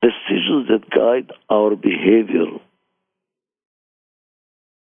 Decisions that guide our behavior.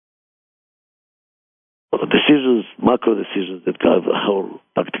 Decisions, macro decisions that guide our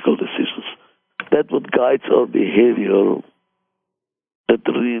tactical decisions. That's what guides our behavior. That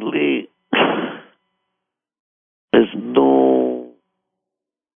really there's no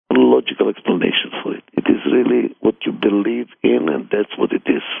logical explanation for it. It is really what you believe in, and that's what it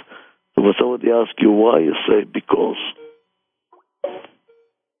is. So when somebody asks you why, you say because.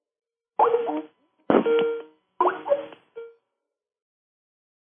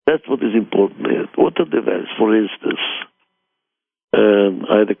 That's what is important here. What are the values? For instance,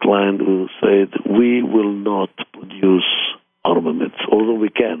 I had a client who said, we will not produce armaments, although we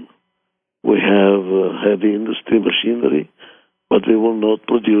can. We have heavy industry machinery, but we will not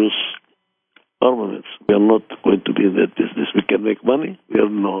produce armaments. We are not going to be in that business. We can make money. We are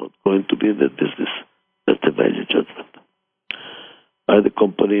not going to be in that business. That's the value judgment. I had a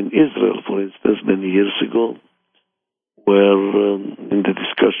company in Israel, for instance, many years ago, where in the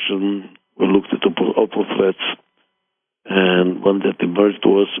discussion we looked at opal threats, and one that emerged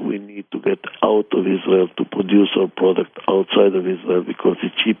was we need to get out of Israel to produce our product outside of Israel because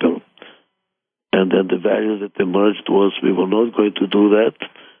it's cheaper. And then the value that emerged was we were not going to do that.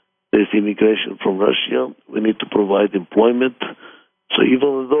 There's immigration from Russia. We need to provide employment. So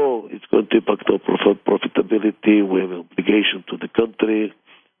even though it's going to impact our profitability, we have an obligation to the country,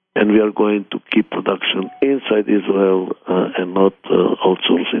 and we are going to keep production inside Israel and not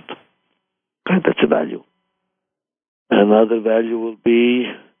outsource it. Okay, that's a value. Another value will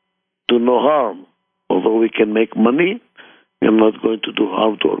be do no harm. Although we can make money, we are not going to do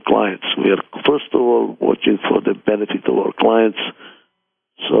harm to our clients. We are, first of all, watching for the benefit of our clients.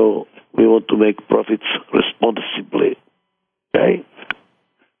 So we want to make profits responsibly. Okay?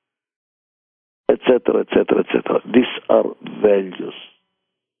 Etc., etc., etc. These are values.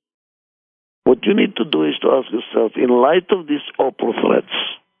 What you need to do is to ask yourself, in light of these opal threats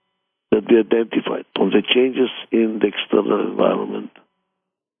that we identified, from the changes in the external environment,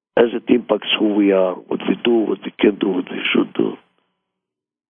 as it impacts who we are, what we do, what we can do, what we should do,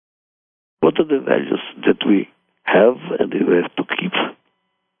 what are the values that we have and we have to keep?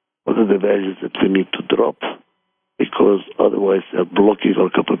 What are the values that we need to drop? Because otherwise they're blocking our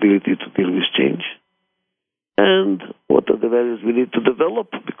capability to deal with change. And what are the values we need to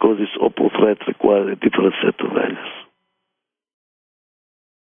develop? Because this opal threat requires a different set of values.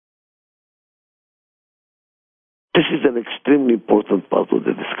 This is an extremely important part of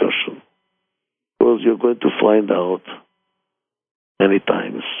the discussion, because you're going to find out many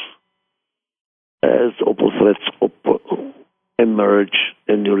times as opal threats emerge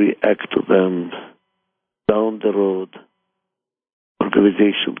and you react to them down the road,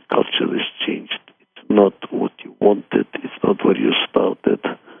 organization culture is changed. It's not what you wanted. It's not where you started.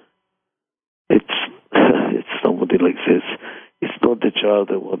 It's somebody like this. It's not the child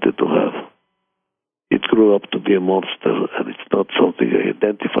I wanted to have. It grew up to be a monster, and it's not something I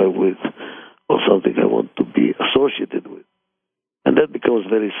identify with or something I want to be associated with. And that becomes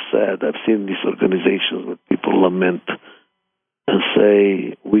very sad. I've seen these organizations where people lament and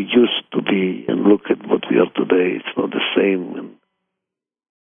say, we used to be, and look at what we are today. It's not the same. And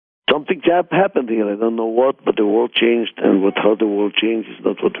something happened here. I don't know what, but the world changed, and how the world changed is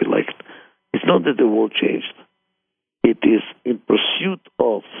not what we liked. It's not that the world changed. It is in pursuit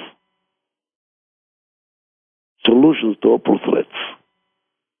of solutions to opal threats.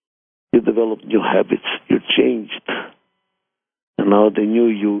 You develop new habits. You changed. And now the new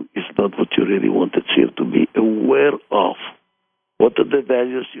you is not what you really wanted. So you have to be aware of What are the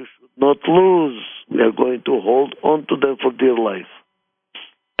values you should not lose? We are going to hold on to them for dear life.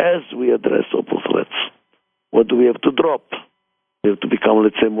 As we address opal threats, what do we have to drop? We have to become,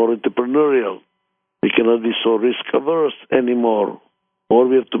 let's say, more entrepreneurial. We cannot be so risk-averse anymore. Or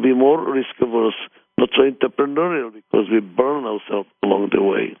we have to be more risk-averse, not so entrepreneurial, because we burn ourselves along the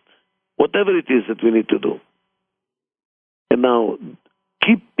way. Whatever it is that we need to do. And now,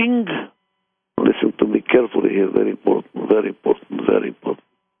 keeping, listen to me carefully here, very important, very important, very important.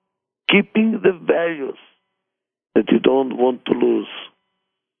 Keeping the values that you don't want to lose.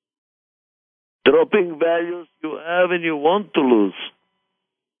 Dropping values you have and you want to lose.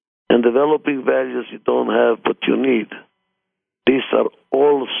 And developing values you don't have but you need. These are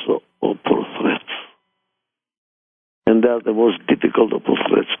also opal threats. And they are the most difficult opal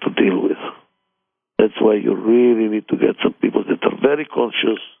threats to deal with. That's why you really need to get some people that are very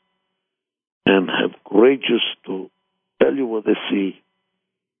conscious and have courageous to tell you what they see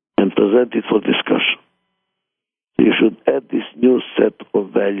and present it for discussion. So you should add this new set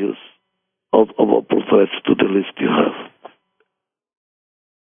of values of opal threats to the list you have.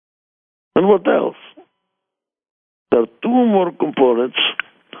 And what else? There are two more components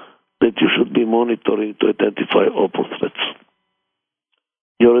that you should be monitoring to identify opal threats.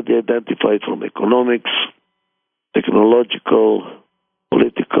 You already identified from economics, technological,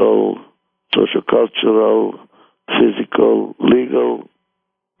 political, socio-cultural, physical, legal.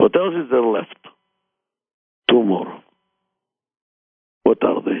 What else is there left? Two more. What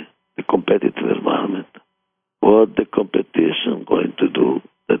are they? The competitive environment. What the competition going to do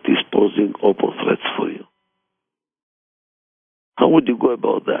that is posing opal threats for you? How would you go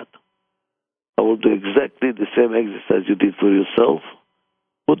about that? I will do exactly the same exercise you did for yourself,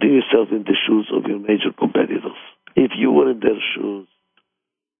 putting yourself in the shoes of your major competitors. If you were in their shoes,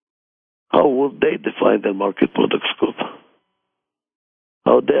 how would they define their market product scope?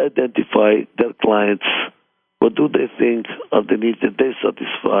 How they identify their clients? What do they think are the needs that they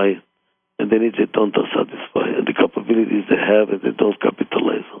satisfy and the needs they don't satisfy, and the capabilities they have and they don't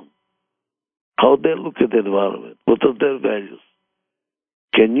capitalize on? How they look at the environment? What are their values?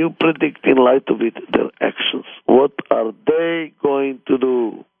 Can you predict in light of it their actions? What are they going to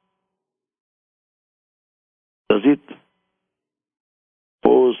do? Does it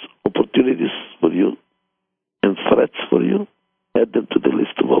pose opportunities for you and threats for you? Add them to the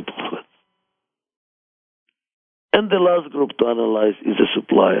list of opal threats. And the last group to analyze is the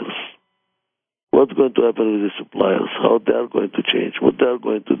suppliers. What's going to happen with the suppliers? How they are going to change? What they are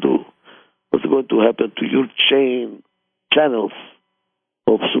going to do? What's going to happen to your channels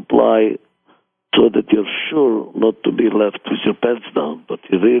of supply, so that you're sure not to be left with your pants down, but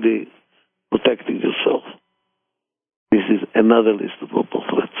you're really protecting yourself? This is another list of opal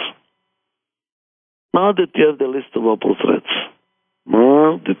threats. Now that you have the list of opal threats,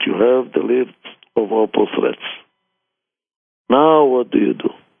 now what do? You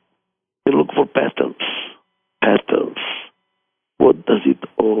look for patterns. Patterns. What does it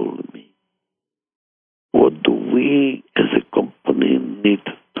all mean? What do we as a company need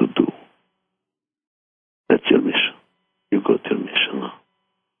to do? That's your mission. You got your mission now.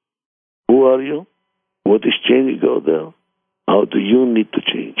 Who are you? What is changing out there? How do you need to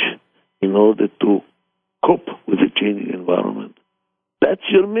change in order to cope with the changing environment? That's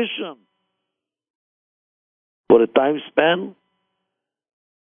your mission. For a time span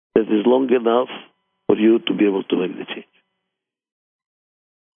that is long enough for you to be able to make the change.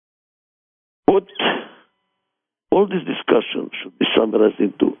 All this discussion should be summarized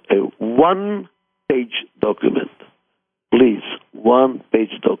into a one-page document. Please,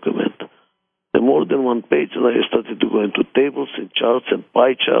 one-page document. And more than one page, and I started to go into tables and charts and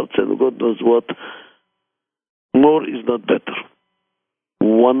pie charts and God knows what. More is not better.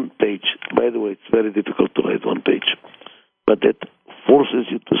 One page. By the way, it's very difficult to write one page. But it forces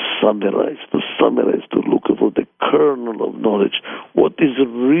you to summarize, to look for the kernel of knowledge. What is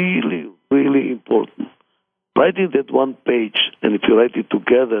really, really important? Writing that one page, and if you write it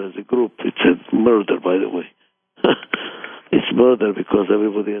together as a group, it's a murder, by the way. It's murder because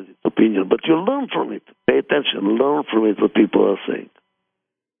everybody has its opinion. But you learn from it. Pay attention. Learn from it what people are saying.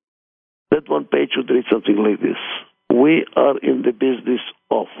 That one page should read something like this. We are in the business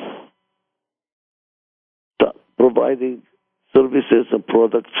of providing services and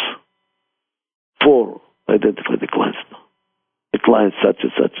products for identify the clients now. The clients such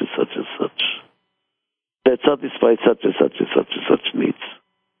and such and such and such. That satisfy such and such and such and such needs.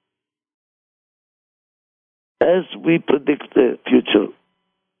 As we predict the future,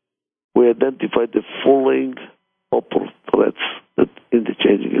 we identify the following opal threats in the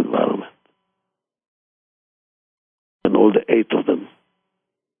changing environment. and all the 8 of them,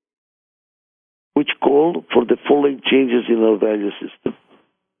 which call for the following changes in our value system.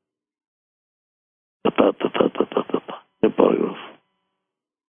 The paragraph.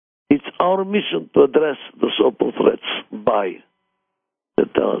 It's our mission to address those open threats by,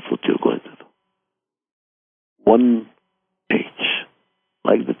 that tell us what you're going to do. 1 page,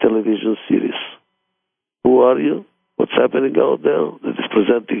 like the television series. Who are you? What's happening out there that is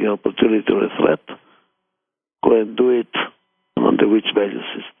presenting an opportunity or a threat? Go and do it under which value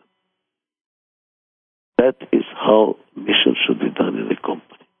system. That is how mission should be done in a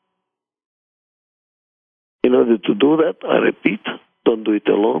company. In order to do that, I repeat, don't do it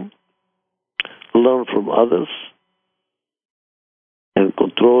alone. Learn from others and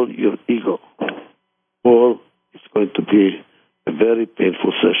control your ego, or it's going to be a very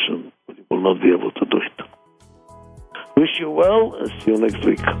painful session, but you will not be able to do it. Wish you well and see you next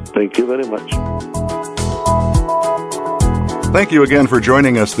week. Thank you very much. Thank you again for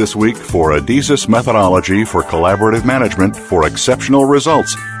joining us this week for Adizes Methodology for Collaborative Management for Exceptional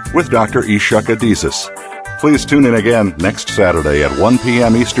Results with Dr. Ishak Adizes. Please tune in again next Saturday at 1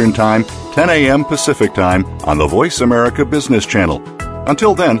 p.m. Eastern Time, 10 a.m. Pacific Time on the Voice America Business Channel.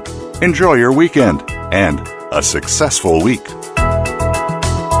 Until then, enjoy your weekend and a successful week.